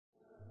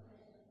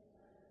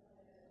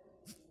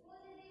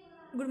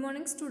Good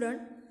morning,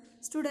 student.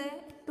 Today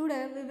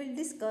we will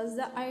discuss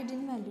the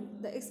iodine value.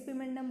 The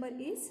experiment number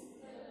is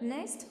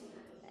next,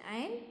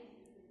 and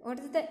what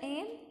is the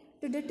aim?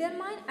 To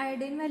determine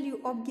iodine value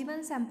of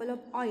given sample of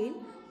oil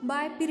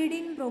by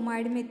pyridine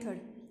bromide method.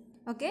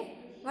 Okay.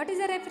 What is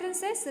the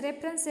references?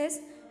 References: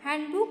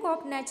 Handbook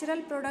of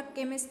Natural Product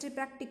Chemistry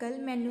Practical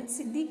Manual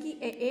Siddiqui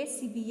AA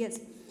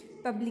CBS.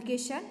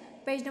 Publication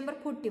page number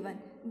 41.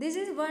 This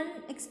is one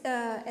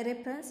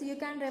reference. You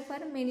can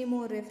refer many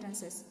more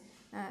references.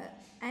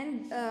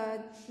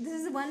 This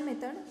is one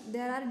method.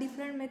 There are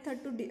different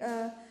methods to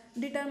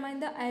determine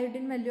the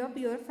iodine value of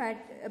your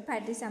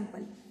fatty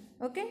sample.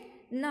 Okay.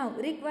 Now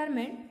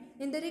requirement.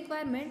 In the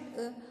requirement,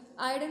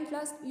 iodine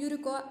flask, you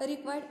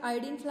required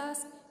iodine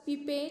flask,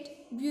 pipette,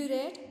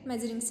 burette,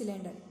 measuring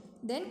cylinder.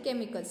 Then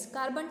chemicals: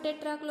 carbon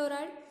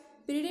tetrachloride,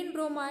 pyridine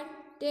bromide,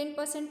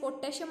 10%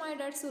 potassium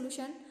iodide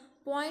solution,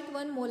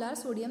 0.1 molar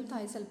sodium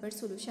thiosulfate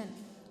solution,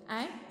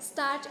 and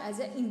starch as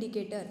an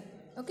indicator.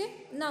 Okay.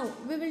 Now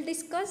we will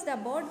discuss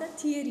about the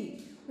theory.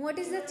 What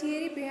is the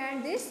theory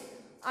behind this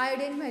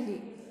iodine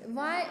value?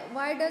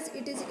 Why does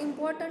it is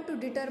important to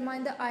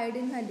determine the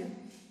iodine value?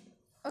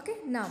 Okay.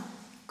 Now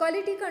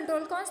quality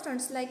control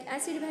constants like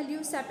acid value,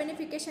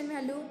 saponification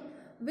value,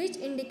 which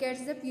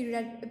indicates the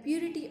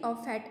purity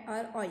of fat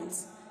or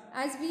oils.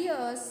 As we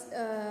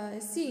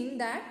seen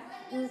that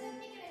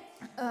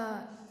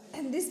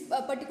this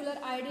particular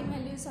iodine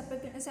value,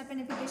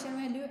 saponification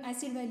value,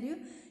 acid value,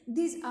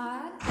 these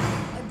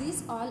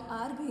all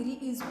are very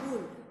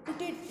useful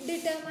to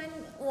determine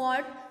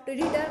what? To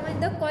determine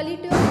the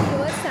quality of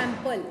your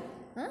sample.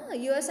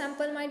 Your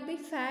sample might be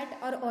fat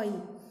or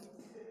oil.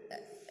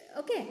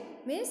 Okay,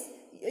 means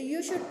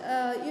you should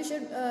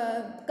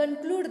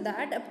conclude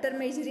that after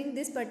measuring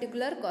this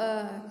particular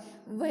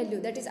value,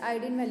 that is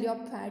iodine value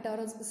of fat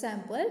or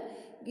sample,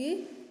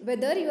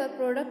 whether your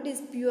product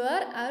is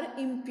pure or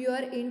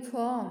impure in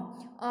form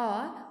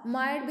or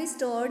might be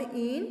stored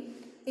in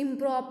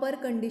improper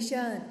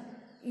condition.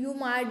 You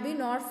might be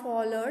not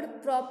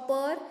followed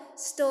proper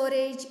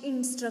storage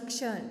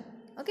instruction.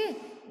 Okay,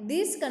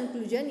 this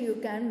conclusion you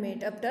can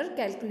make after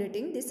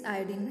calculating this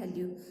iodine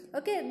value.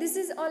 Okay, this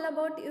is all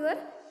about your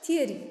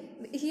theory.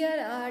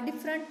 Here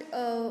different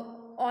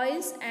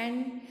oils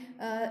and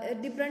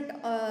different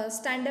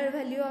standard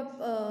value of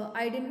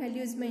iodine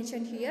value is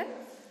mentioned here.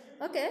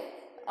 Okay,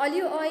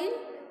 olive oil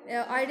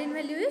iodine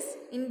value is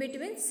in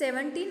between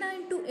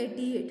 79 to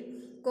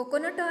 88.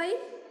 Coconut oil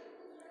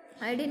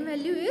iodine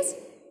value is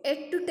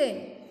 8 to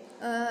 10.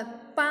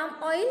 Palm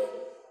oil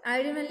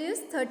iodine value is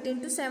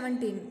 13 to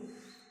 17.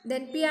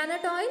 Then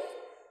peanut oil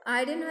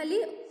iodine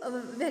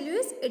value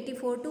is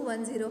 84 to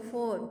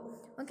 104.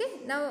 Okay,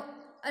 now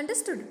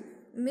understood?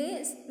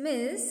 Means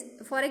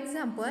for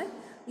example,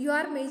 you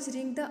are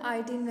measuring the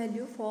iodine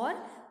value for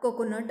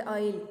coconut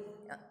oil.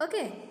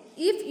 Okay,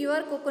 if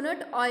your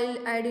coconut oil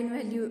iodine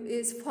value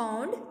is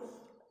found,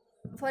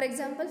 for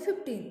example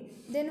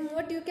 15, then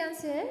what you can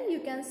say? You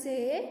can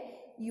say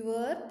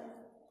your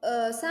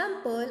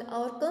sample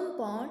or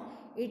compound,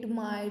 it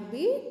might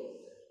be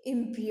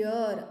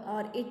impure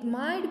or it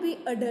might be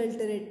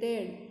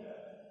adulterated,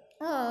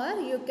 or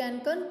you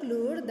can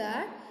conclude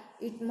that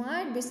it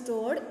might be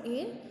stored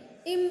in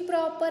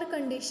improper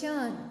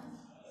condition.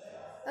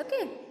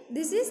 Okay,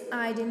 this is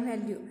iodine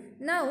value.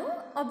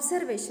 Now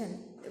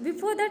observation.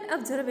 Before that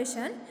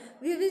observation,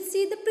 we will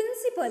see the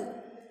principle.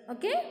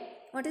 Okay,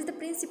 what is the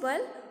principle?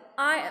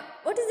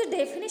 What is the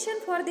definition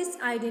for this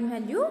iodine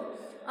value?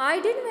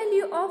 Iodine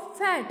value of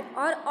fat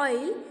or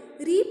oil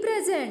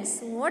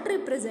represents, what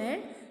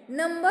represent?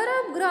 Number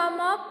of gram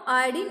of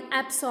iodine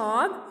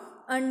absorbed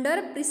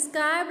under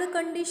prescribed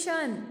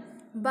condition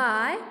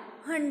by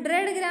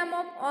 100 gram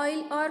of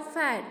oil or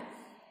fat.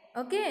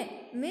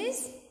 Okay,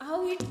 means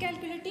how it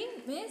calculating?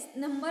 Means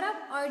number of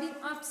iodine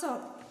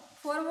absorbed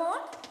for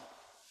what?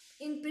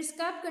 In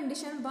prescribed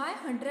condition by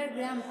 100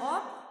 gram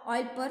of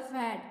oil per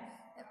fat.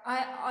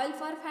 Oil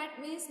for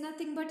fat means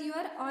nothing but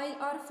your oil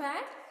or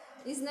fat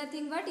is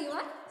nothing but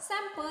your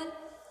sample.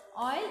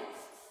 Oil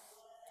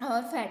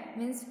or fat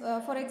means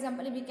for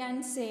example we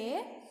can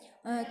say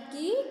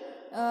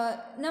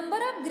number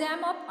of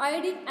gram of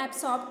iodine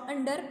absorbed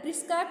under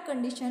prescribed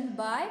condition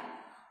by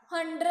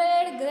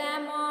 100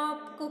 gram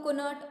of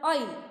coconut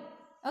oil.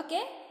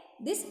 Okay,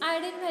 this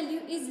iodine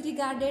value is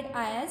regarded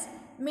as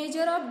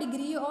measure of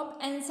degree of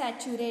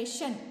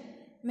unsaturation.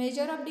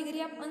 Measure of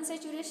degree of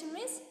unsaturation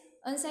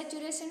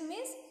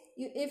means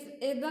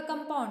if the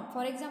compound,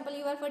 for example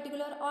your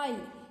particular oil,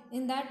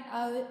 in that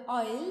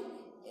oil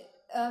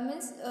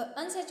means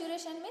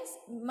unsaturation means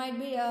might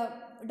be a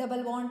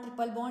double bond,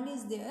 triple bond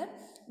is there.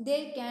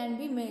 They can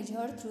be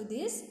measured through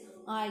this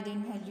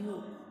iodine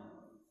value.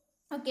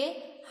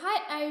 Okay,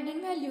 high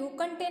iodine value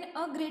contain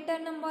a greater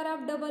number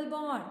of double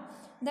bond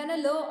than a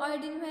low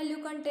iodine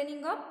value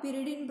containing a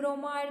pyridine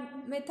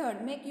bromide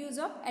method. Make use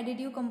of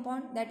additive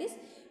compound, that is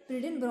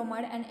pyridine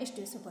bromide and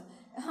H2SO4.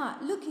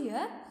 Look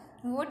here,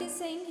 what is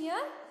saying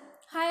here?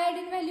 High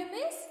iodine value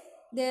means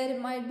there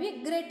might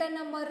be greater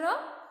number of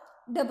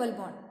double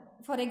bond.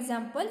 For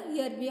example,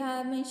 here we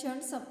have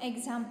mentioned some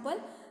example.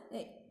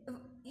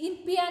 in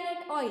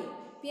peanut oil,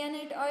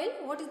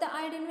 what is the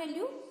iodine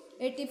value?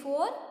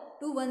 84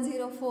 to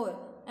 104.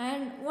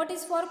 And what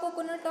is for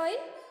coconut oil?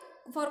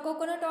 For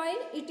coconut oil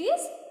it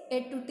is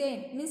 8 to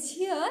 10. Means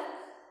here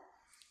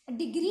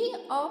degree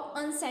of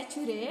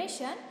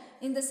unsaturation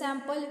in the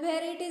sample,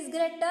 where it is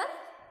greater?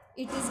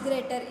 It is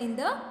greater in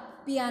the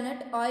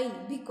peanut oil,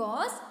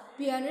 because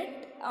peanut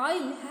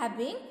oil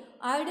having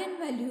iodine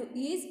value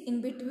is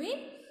in between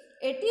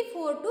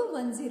 84 to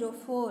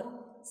 104.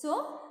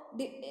 So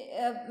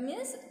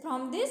means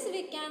from this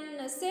we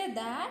can say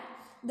that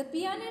the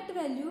peanut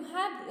value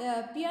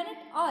peanut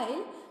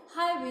oil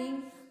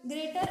having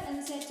greater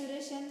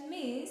unsaturation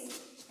means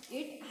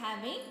it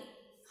having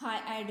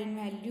high iodine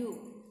value.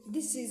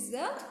 This is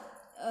the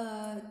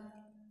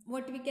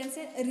what we can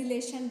say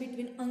relation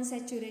between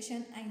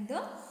unsaturation and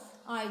the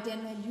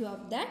iodine value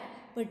of that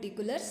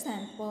particular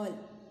sample.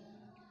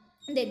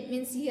 That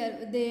means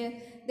here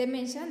they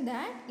mention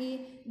that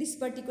this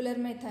particular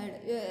method,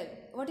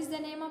 what is the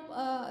name of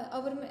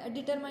our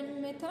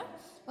determining method?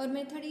 Our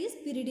method is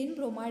pyridine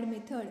bromide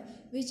method,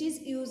 which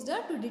is used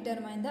to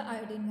determine the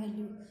iodine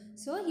value.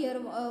 So here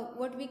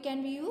what we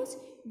can use?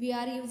 We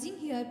are using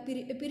here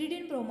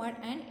pyridine bromide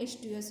and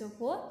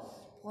H2SO4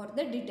 for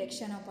the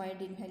detection of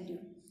iodine value.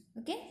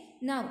 Okay.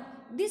 Now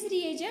this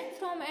reagent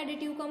from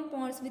additive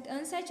compounds with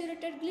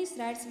unsaturated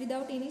glycerides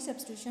without any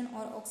substitution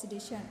or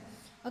oxidation.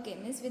 Okay,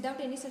 means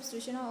without any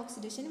substitution or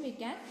oxidation we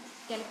can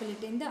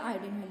calculate in the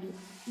iodine value.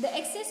 The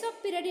excess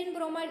of pyridine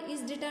bromide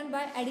is determined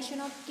by addition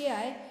of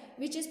Ki,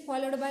 which is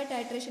followed by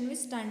titration with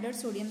standard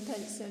sodium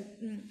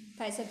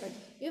thisulfate.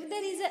 If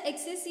there is a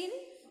excess in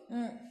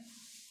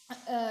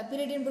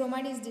pyridine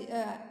bromide is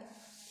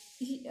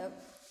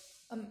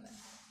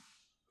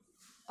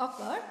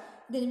occurred,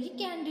 then we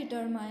can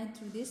determine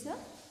through this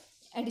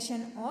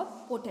addition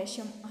of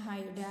potassium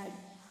iodide.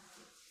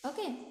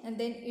 Okay, and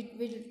then it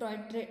will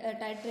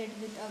titrate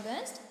with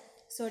against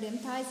sodium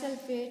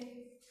thisulfate.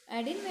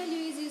 Iodine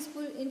value is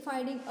useful in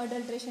finding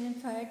adulteration in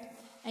fat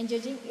and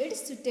judging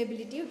its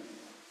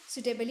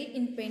suitably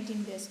in paint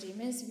industry.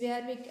 Means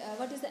where we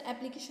what is the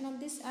application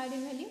of this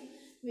iodine value?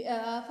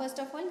 First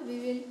of all, we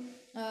will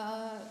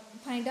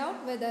find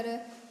out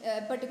whether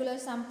a particular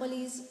sample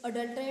is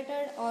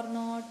adulterated or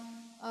not,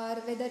 or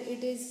whether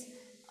it is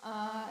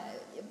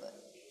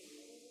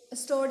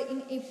stored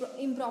in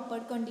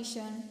improper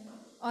condition,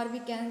 or we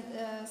can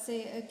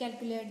say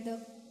calculate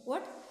the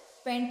what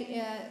paint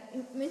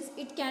means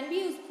it can be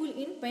useful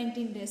in paint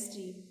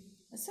industry.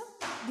 So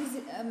this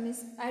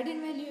means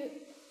iodine value,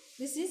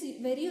 this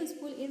is very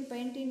useful in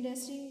paint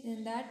industry,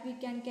 in that we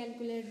can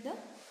calculate the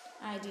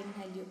iodine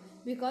value,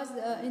 because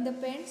in the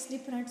paints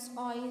different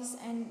oils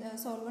and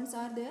solvents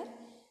are there.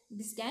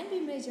 This can be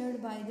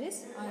measured by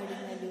this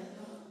iodine value.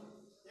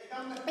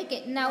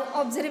 Okay, now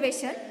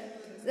observation.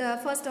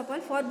 First of all,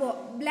 for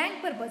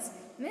blank purpose,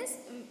 means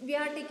we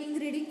are taking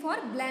reading for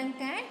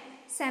blank and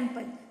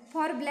sample.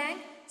 For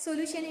blank,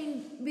 solution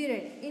in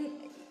burette.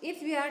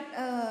 If we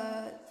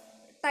are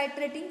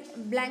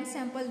titrating blank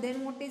sample,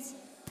 then what is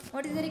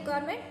the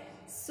requirement?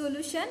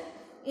 Solution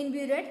in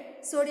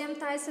burette, sodium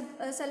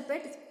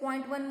thisulfate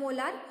 0.1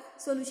 molar,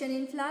 solution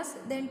in flask,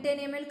 then 10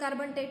 ml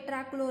carbon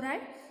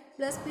tetrachloride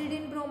plus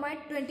pyridine bromide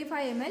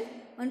 25 ml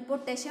and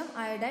potassium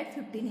iodide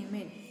 15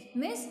 ml.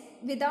 Means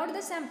without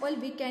the sample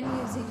we can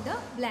using the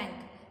blank.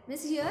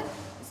 Means here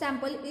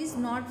sample is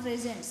not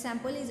present,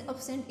 sample is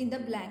absent in the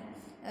blank.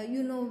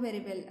 You know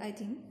very well, I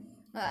think.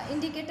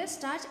 Indicator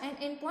starch and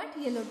endpoint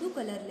yellow to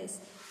colorless.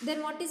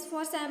 Then what is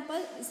for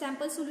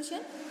sample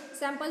solution?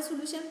 Sample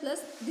solution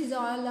plus these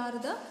all are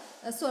the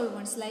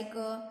solvents, like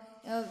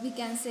we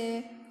can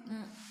say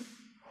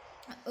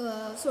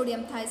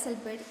sodium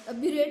thisulfate,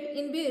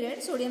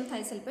 burette sodium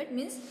thisulfate,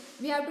 means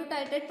we have to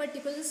titrate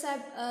particular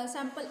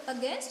sample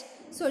against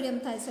sodium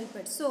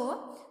thisulfate.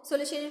 So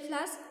solution in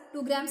flask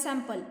 2 gram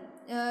sample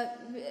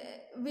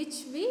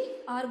which we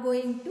are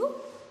going to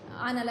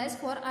analyze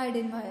for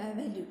iodine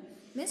value.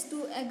 Means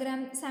 2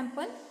 gram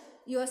sample,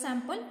 your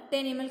sample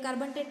 10 ml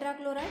carbon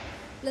tetrachloride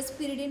plus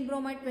pyridine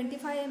bromide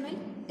 25 ml,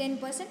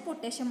 10%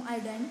 potassium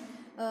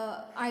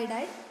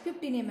iodide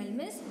 15 ml.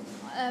 Means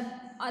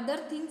other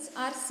things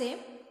are same,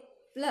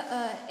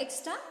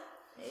 extra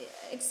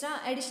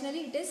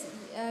additionally it is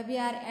we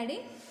are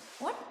adding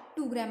what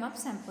 2 gram of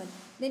sample.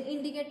 Then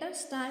indicator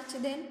starch,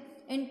 then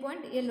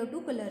endpoint yellow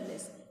to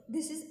colorless.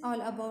 This is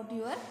all about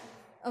your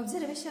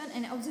observation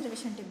and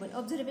observation table.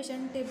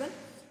 Observation table,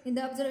 in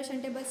the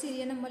observation table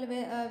serial number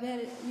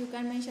where you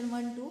can mention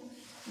 1, 2,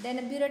 then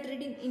a burette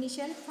reading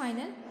initial,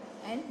 final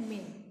and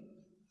mean.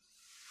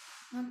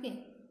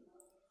 Okay.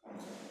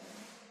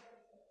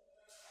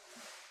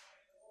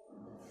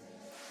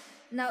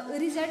 Now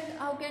result,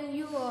 how can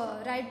you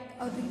write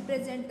or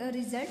represent a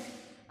result?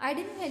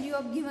 Iodine value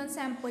of given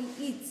sample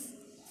is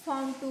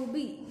found to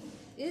be,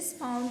 is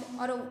found,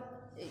 or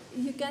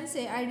you can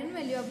say iodine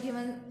value of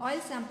given oil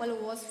sample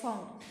was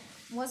found.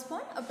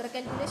 After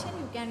calculation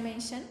you can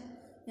mention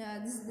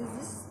this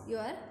is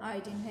your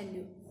iodine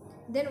value.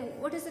 Then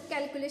what is the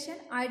calculation?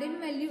 Iodine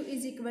value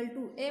is equal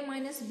to A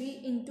minus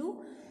B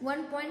into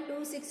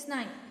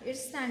 1.269,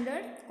 its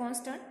standard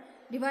constant,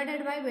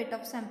 divided by weight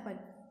of sample.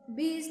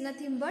 B is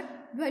nothing but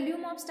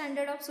volume of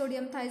standard of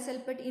sodium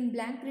thiosulfate in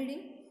blank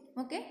reading.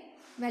 Okay,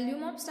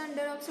 volume of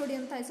standard of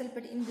sodium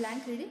thiosulfate in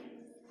blank reading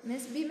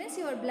means B means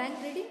your blank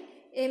reading,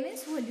 A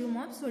means volume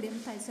of sodium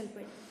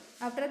thiosulfate.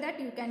 After that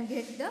you can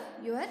get the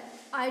your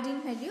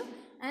iodine value,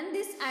 and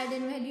this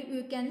iodine value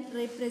you can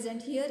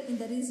represent here in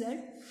the result.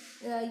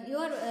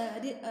 Your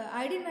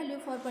iodine value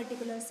for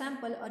particular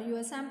sample or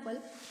your sample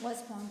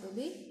was found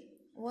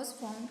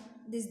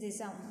this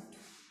amount.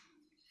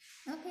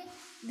 Okay,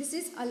 this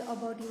is all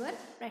about your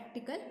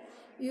practical.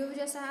 You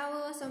just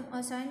have some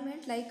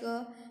assignment like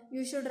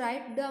you should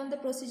write down the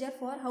procedure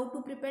for how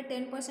to prepare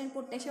 10%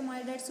 potassium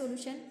iodide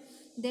solution.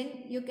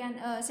 Then you can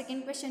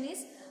second question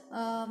is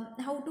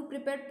how to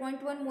prepare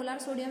 0.1 molar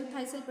sodium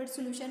thiosulfate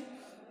solution.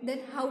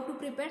 Then how to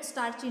prepare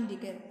starch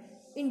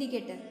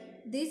indicator.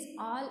 These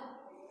all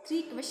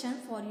 3 questions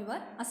for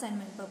your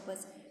assignment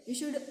purpose. You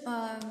should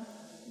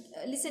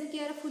listen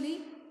carefully,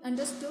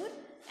 understood,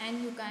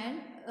 and you can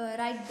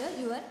write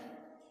your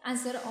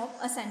answer of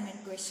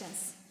assignment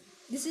questions.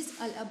 This is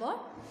all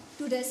about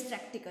today's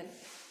practical.